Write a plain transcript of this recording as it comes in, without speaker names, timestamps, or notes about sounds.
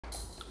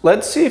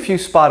let's see if you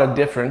spot a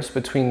difference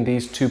between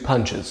these two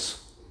punches.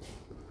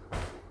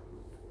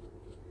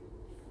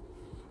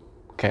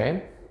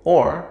 Okay,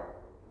 or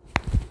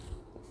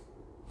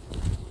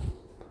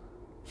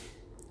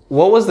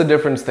what was the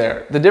difference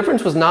there? The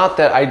difference was not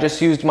that I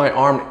just used my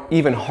arm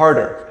even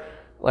harder,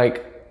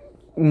 like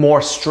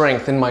more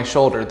strength in my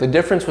shoulder. The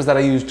difference was that I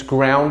used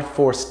ground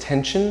force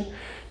tension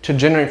to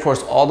generate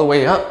force all the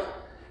way up,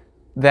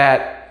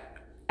 that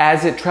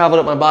as it traveled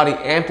up my body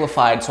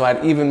amplified, so I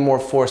had even more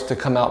force to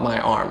come out my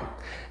arm.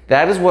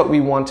 That is what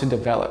we want to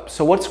develop.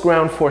 So what's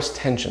ground force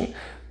tension?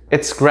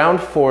 It's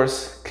ground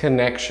force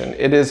connection.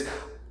 It is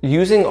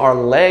using our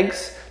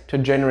legs to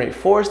generate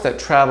force that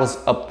travels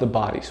up the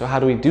body. So how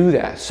do we do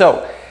that?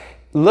 So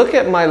look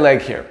at my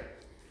leg here.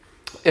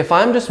 If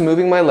I'm just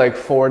moving my leg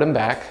forward and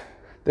back,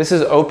 this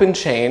is open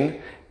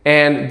chain,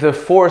 and the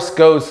force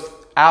goes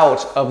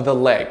out of the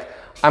leg.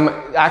 I'm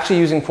actually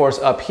using force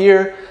up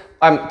here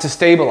to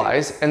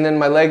stabilize, and then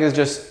my leg is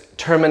just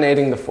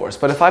terminating the force.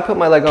 But if I put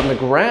my leg on the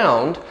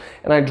ground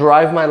and I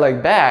drive my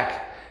leg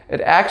back,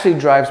 it actually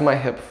drives my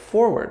hip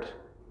forward.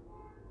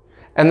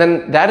 And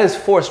then that is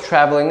force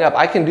traveling up.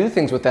 I can do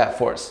things with that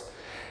force.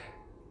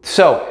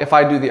 So if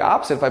I do the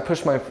opposite, if I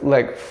push my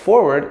leg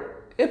forward,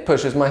 it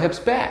pushes my hips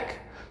back.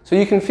 So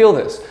you can feel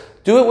this.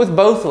 Do it with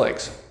both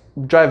legs.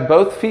 Drive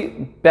both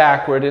feet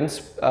backward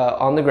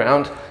on the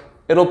ground.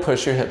 It'll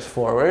push your hips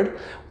forward,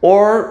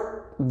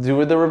 or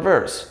do the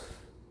reverse.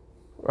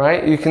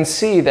 Right? You can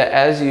see that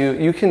as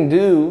you can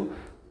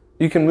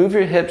move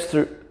your hips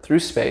through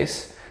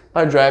space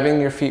by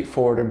driving your feet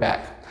forward or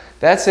back.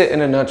 That's it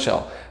in a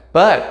nutshell.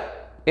 But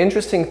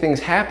interesting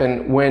things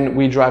happen when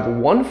we drive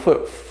one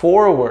foot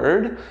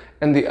forward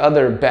and the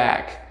other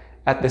back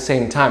at the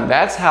same time.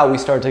 That's how we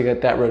start to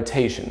get that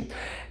rotation.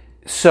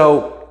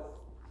 So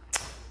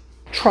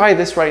try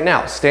this right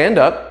now. Stand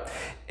up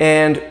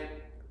and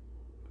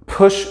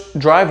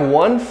drive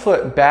one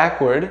foot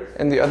backward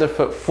and the other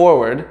foot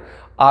forward.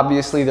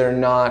 Obviously, they're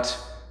not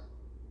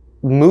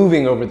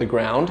moving over the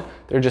ground.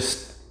 They're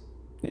just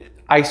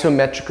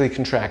isometrically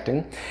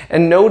contracting.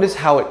 And notice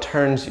how it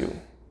turns you.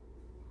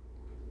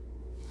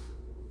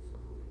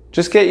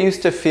 Just get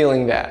used to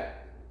feeling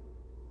that.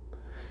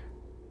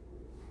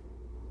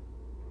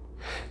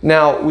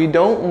 Now, we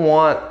don't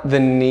want the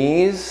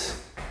knees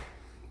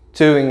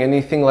doing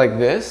anything like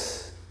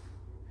this.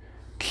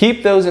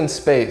 Keep those in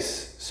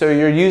space. So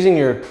you're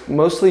using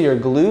mostly your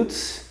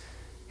glutes,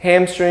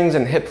 hamstrings,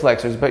 and hip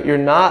flexors, but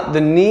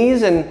the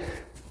knees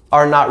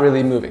are not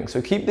really moving.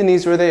 So keep the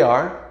knees where they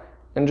are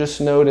and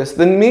just notice.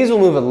 The knees will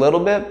move a little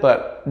bit,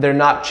 but they're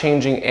not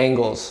changing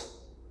angles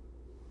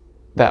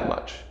that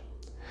much.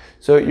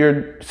 So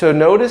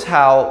notice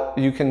how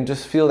you can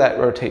just feel that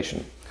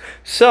rotation.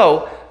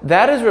 So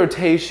that is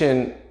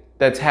rotation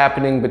that's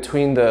happening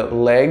between the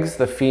legs,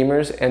 the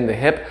femurs, and the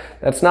hip.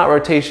 That's not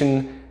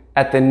rotation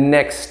at the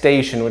next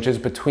station, which is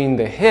between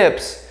the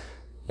hips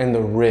and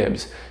the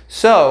ribs.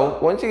 So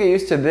once you get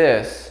used to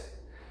this,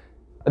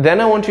 then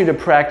I want you to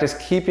practice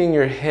keeping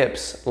your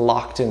hips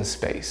locked in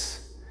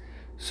space.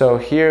 So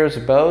here's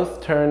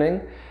both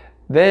turning.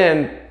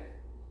 Then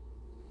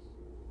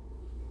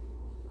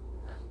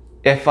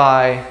if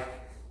I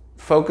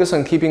focus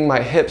on keeping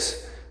my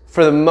hips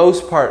for the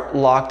most part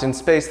locked in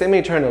space, they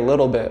may turn a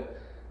little bit.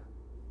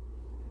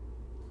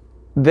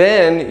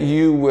 Then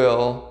you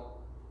will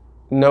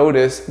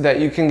notice that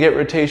you can get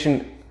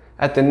rotation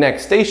at the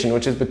next station,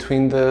 which is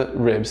between the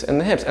ribs and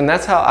the hips. And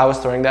that's how I was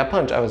throwing that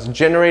punch. I was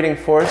generating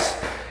force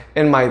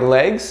in my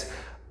legs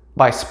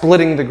by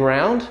splitting the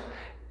ground,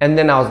 and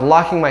then I was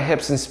locking my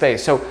hips in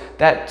space. So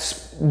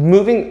that's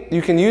moving,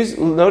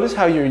 notice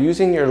how you're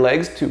using your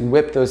legs to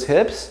whip those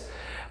hips.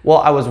 Well,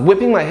 I was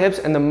whipping my hips,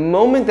 and the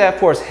moment that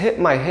force hit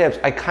my hips,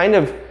 I kind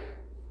of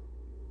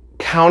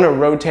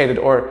counter-rotated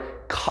or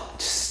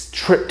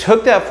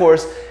took that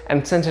force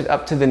and sent it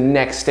up to the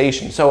next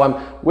station. So I'm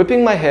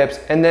whipping my hips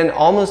and then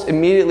almost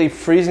immediately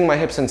freezing my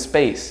hips in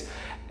space.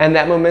 And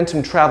that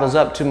momentum travels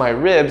up to my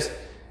ribs,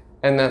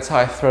 and that's how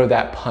I throw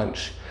that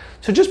punch.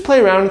 So just play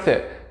around with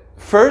it.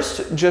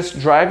 First, just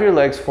drive your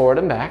legs forward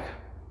and back.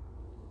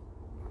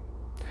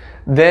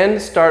 Then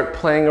start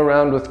playing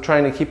around with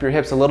trying to keep your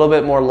hips a little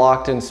bit more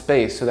locked in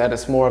space so that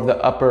it's more of the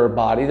upper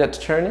body that's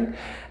turning.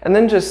 And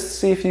then just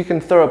see if you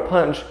can throw a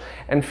punch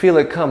and feel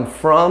it come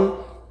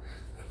from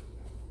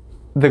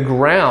the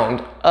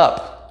ground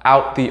up,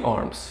 out the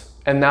arms.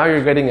 And now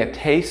you're getting a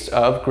taste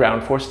of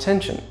ground force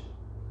tension.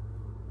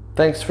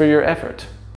 Thanks for your effort.